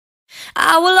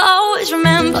I will always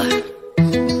remember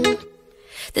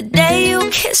the day you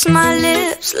kissed my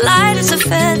lips, light as a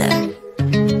feather.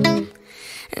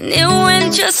 And it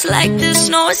went just like this.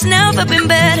 No, it's never been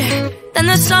better than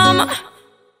the summer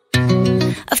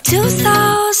of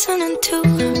 2002.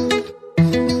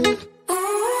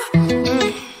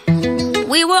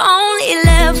 We were only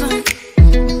 11,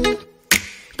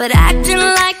 but acting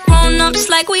like grown-ups,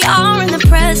 like we are in the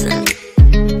present.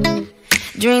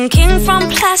 Drinking from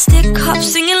plastic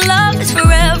cups, singing love is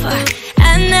forever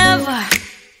and never.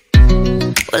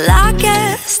 Well, I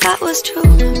guess that was true.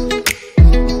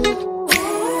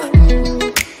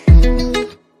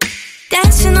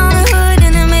 Dancing on the hood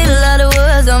in the middle of the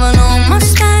woods of an old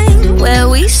Mustang, where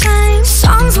we sang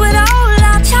songs with all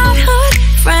our childhood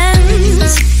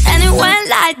friends. And it went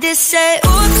like this, say,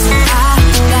 oops, I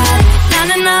got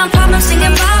 99 problems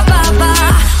singing bye, bye,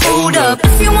 bye. Hold up,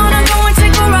 if you wanna go and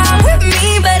take a ride with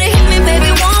me, better hit me,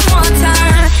 baby, one more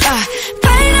time.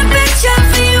 Paint a picture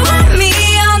for you and me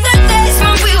on the days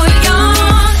when we were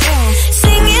young,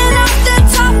 singing off the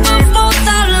top of both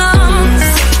our lungs.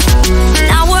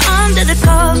 Now we're under the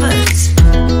covers.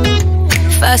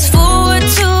 Fast forward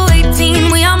to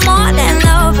 18, we are more than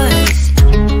lovers.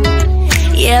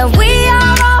 Yeah, we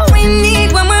are all we need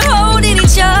when we're holding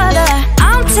each other.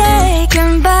 I'm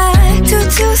taken back to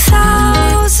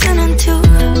 2002.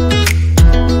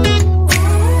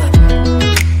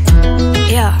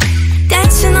 Yeah,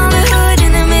 dancing on the hood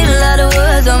in the middle of the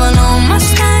woods of an old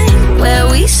Mustang, where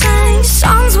we sang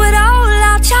songs with all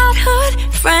our childhood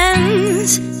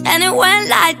friends. And it went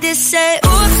like this, say,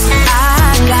 oops,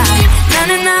 I got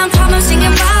 99 problems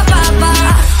singing bye, bye,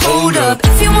 bye. Hold up,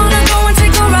 if you wanna go and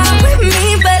take a ride with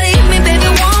me, better hit me, baby,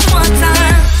 one more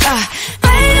time.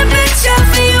 Paint a picture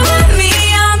for you and me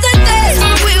on the days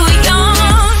when we were young,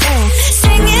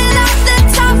 singing off the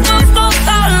top of both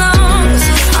our lungs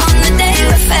on the day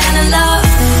we fell in love.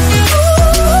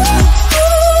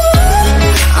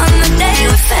 On the day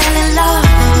we fell in love.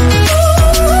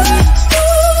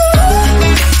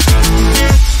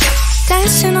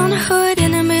 Dancing on the hood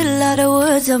in the middle of the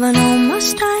woods of an old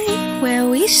Mustang, where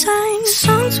we sang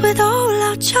songs with all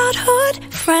our childhood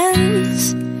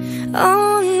friends.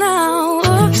 Oh, now,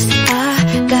 oops,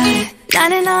 I got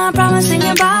 99 problems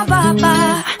singing bye, bye,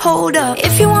 bye. Hold up,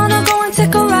 if you wanna go and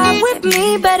take a ride with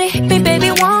me, better hit me,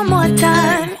 baby, one more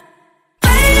time.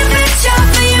 Paint a picture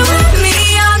for you and me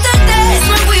on the days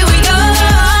when we were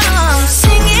young,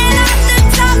 singing at the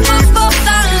top of both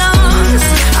our lungs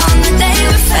on the day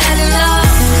we fell in love.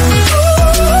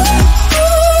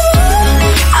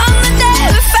 On the day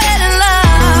we fell in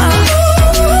love.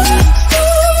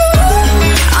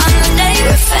 On the day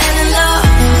we fell in love.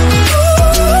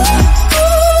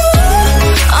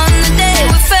 On the day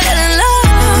we fell in love.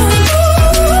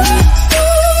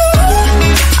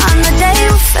 On the day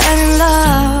we fell in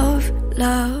love.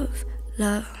 Love,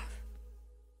 love.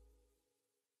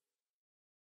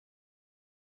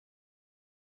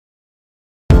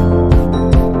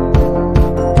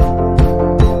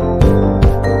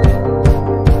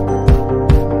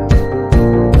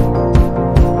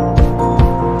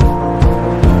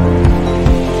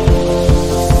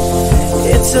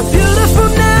 It's a beautiful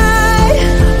night.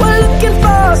 We're looking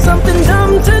for something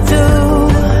dumb to do.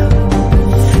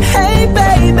 Hey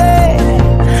baby,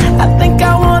 I think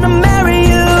I wanna marry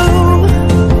you.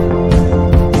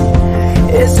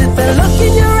 Is it the look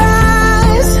in your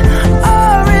eyes,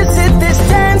 or is it this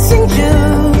dancing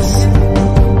juice?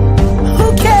 Who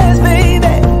cares,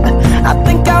 baby? I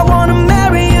think I wanna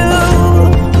marry you.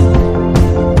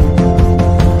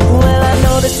 Well, I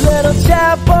know this little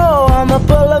chapel on the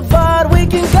boulevard we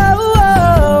can go.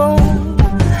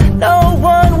 No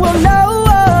one will know.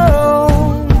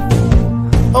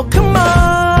 Oh, come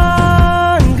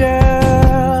on,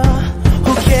 girl.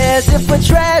 Who cares if we're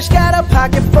trash? Got a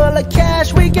pocket full of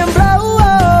cash we can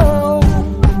blow.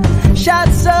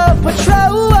 Shots of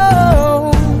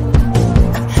Patrol,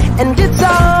 and it's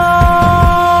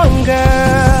on,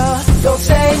 girl. Don't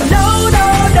say no, no,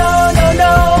 no, no,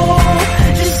 no.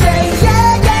 Just say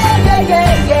yeah, yeah, yeah,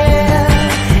 yeah,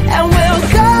 yeah. And we'll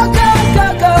go, go, go,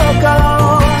 go, go.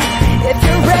 If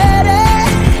you're ready,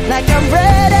 like I'm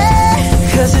ready.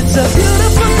 'Cause it's a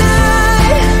beautiful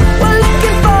night. We're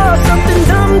looking for something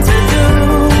dumb to do.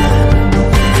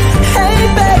 Hey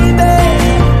baby,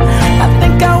 I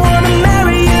think I wanna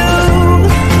marry you.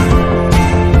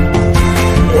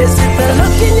 Is it the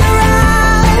look in your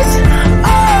eyes,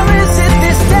 or is it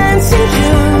this dancing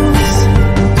juice?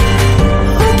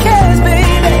 Who cares,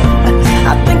 baby?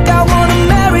 I think I wanna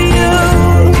marry you.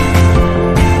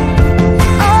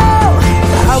 Oh,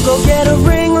 I'll go get a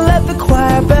ring, let the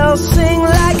choir bells sing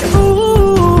like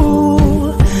ooh.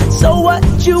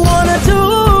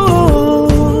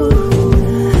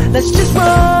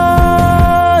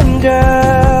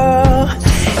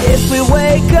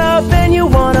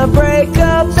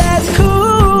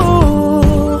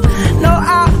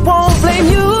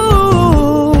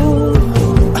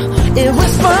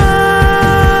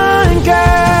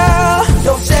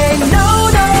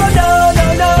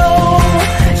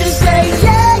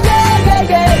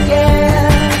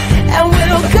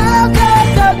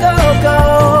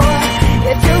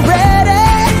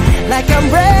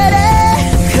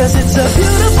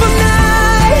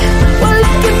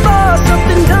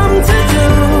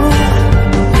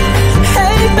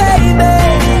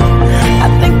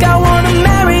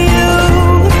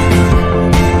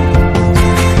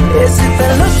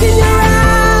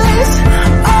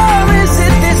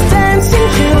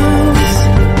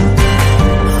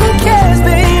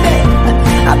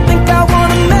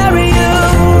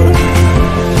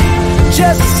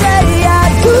 just say I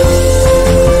do.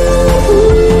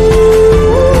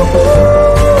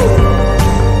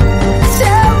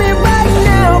 Tell me right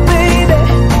now, baby.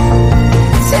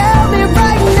 Tell me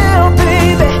right now,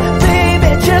 baby. Baby,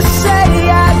 just say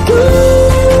I do.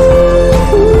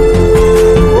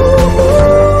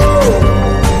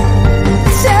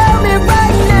 Tell me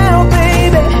right now,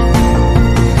 baby.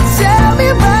 Tell me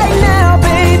right now,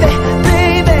 baby.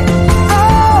 Baby,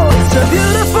 oh, it's a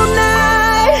beautiful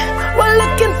night. We're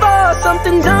looking for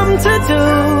something dumb to do.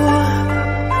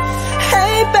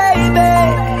 Hey, baby,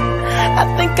 I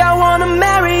think I wanna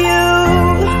marry you.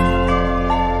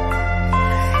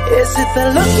 Is it the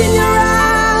look in your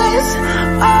eyes,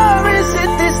 or is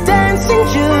it this dancing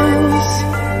juice?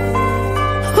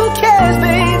 Who cares,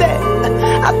 baby?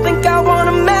 I think I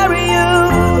wanna marry you.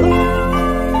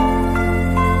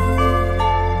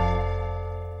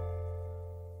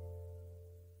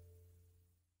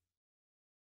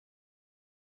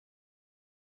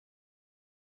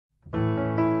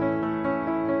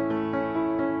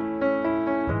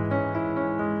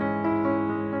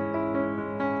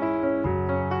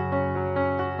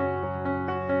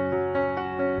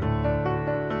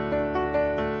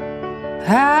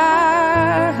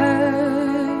 I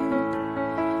heard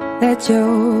that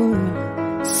you're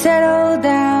settled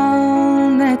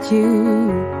down, that you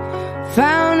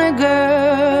found a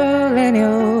girl and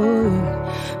you're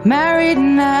married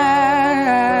now.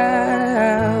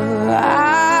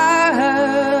 I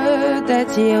heard that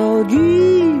your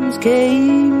dreams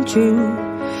came true.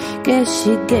 Guess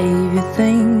she gave you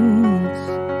things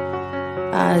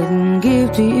I didn't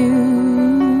give to you.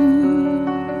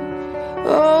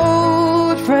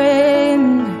 Old friend,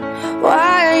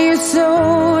 why are you so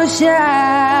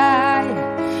shy?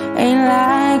 Ain't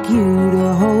like you to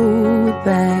hold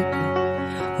back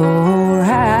or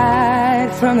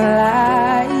hide from the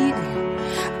light.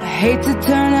 I hate to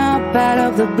turn up out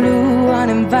of the blue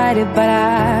uninvited, but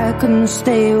I couldn't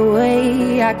stay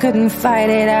away, I couldn't fight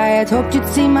it. I had hoped you'd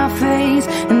see my face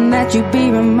and that you'd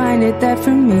be reminded that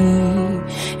for me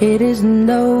it isn't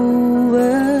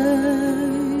over.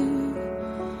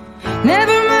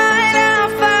 Never mind, I'll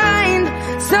find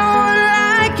someone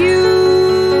like you.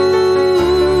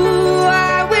 I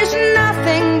wish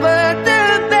nothing but the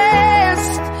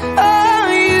best of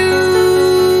you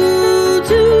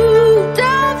too.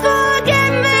 Don't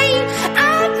forget me, I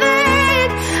beg.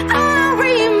 I'll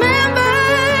remember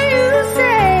you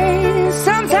say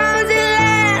sometimes it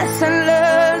lasts and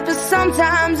loves, but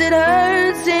sometimes it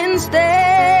hurts instead.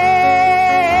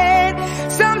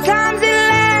 Sometimes it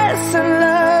lasts and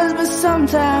loves, but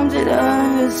sometimes it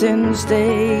hurts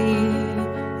instead.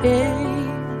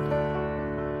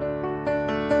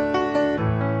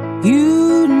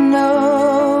 You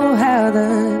know how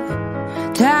the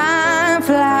time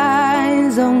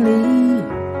flies. Only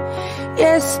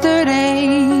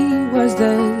yesterday was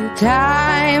the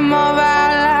time of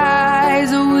our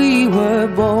lives. We were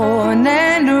born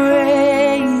and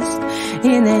raised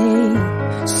in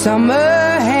a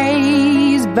summer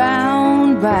haze,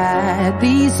 bound by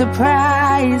the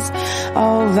surprise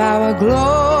of our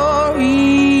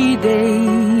glory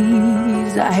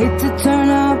days. I hate to turn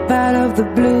up out of the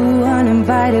blue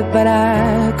uninvited, but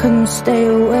I couldn't stay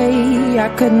away, I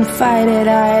couldn't fight it.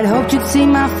 I had hoped you'd see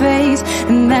my face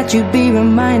and that you'd be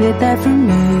reminded that for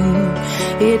me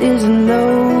it isn't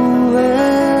over.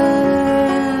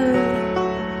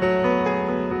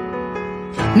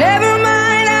 Never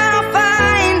mind, I'll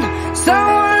find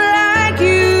someone like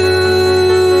you.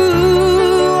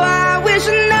 I wish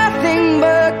nothing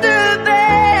but the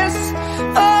best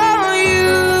for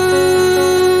you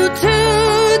too.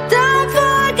 Don't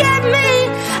forget me,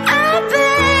 I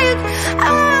beg.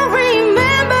 I'll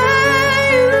remember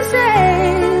you say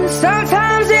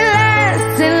sometimes it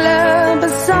lasts in love,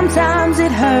 but sometimes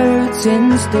it hurts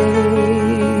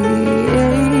instead.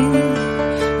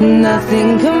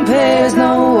 Nothing compares,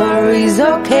 no worries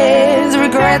or cares,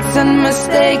 regrets and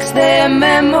mistakes, their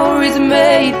memories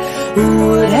made. Who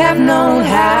would have known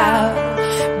how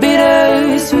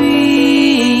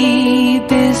bittersweet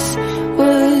this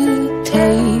would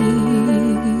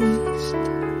taste?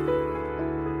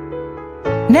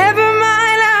 Never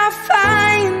mind, I'll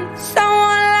find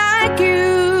someone like you.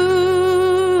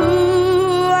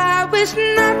 I wish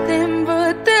nothing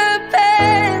but the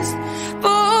best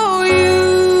for you.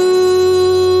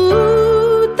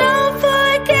 Don't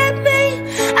forget me,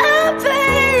 I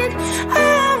beg.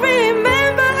 I'll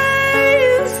remember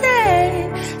you say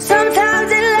sometimes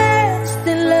it lasts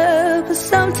in love, but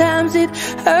sometimes it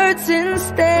hurts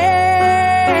instead.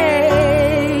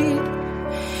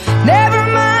 Never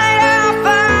mind, I'll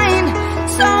find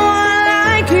someone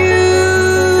like you.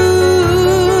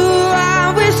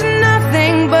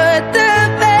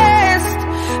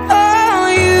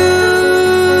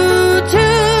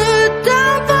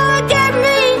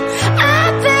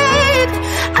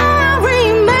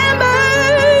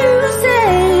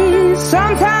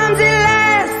 Sometimes it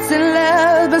lasts in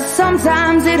love, but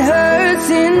sometimes it hurts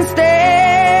instead.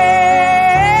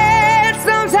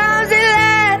 Sometimes it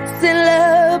lasts in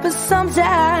love, but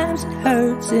sometimes it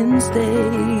hurts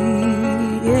instead.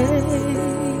 Yeah.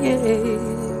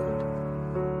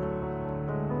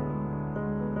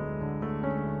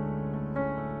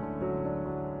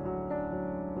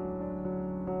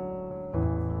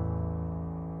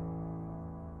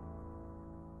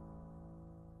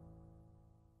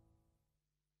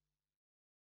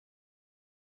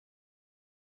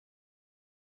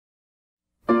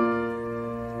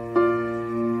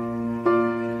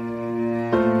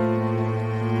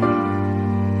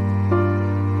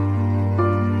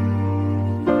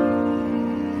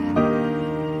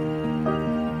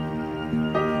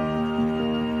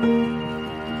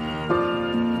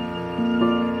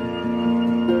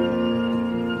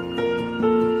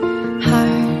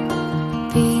 Heart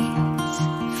beats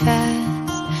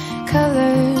fast,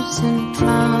 colors and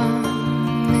time.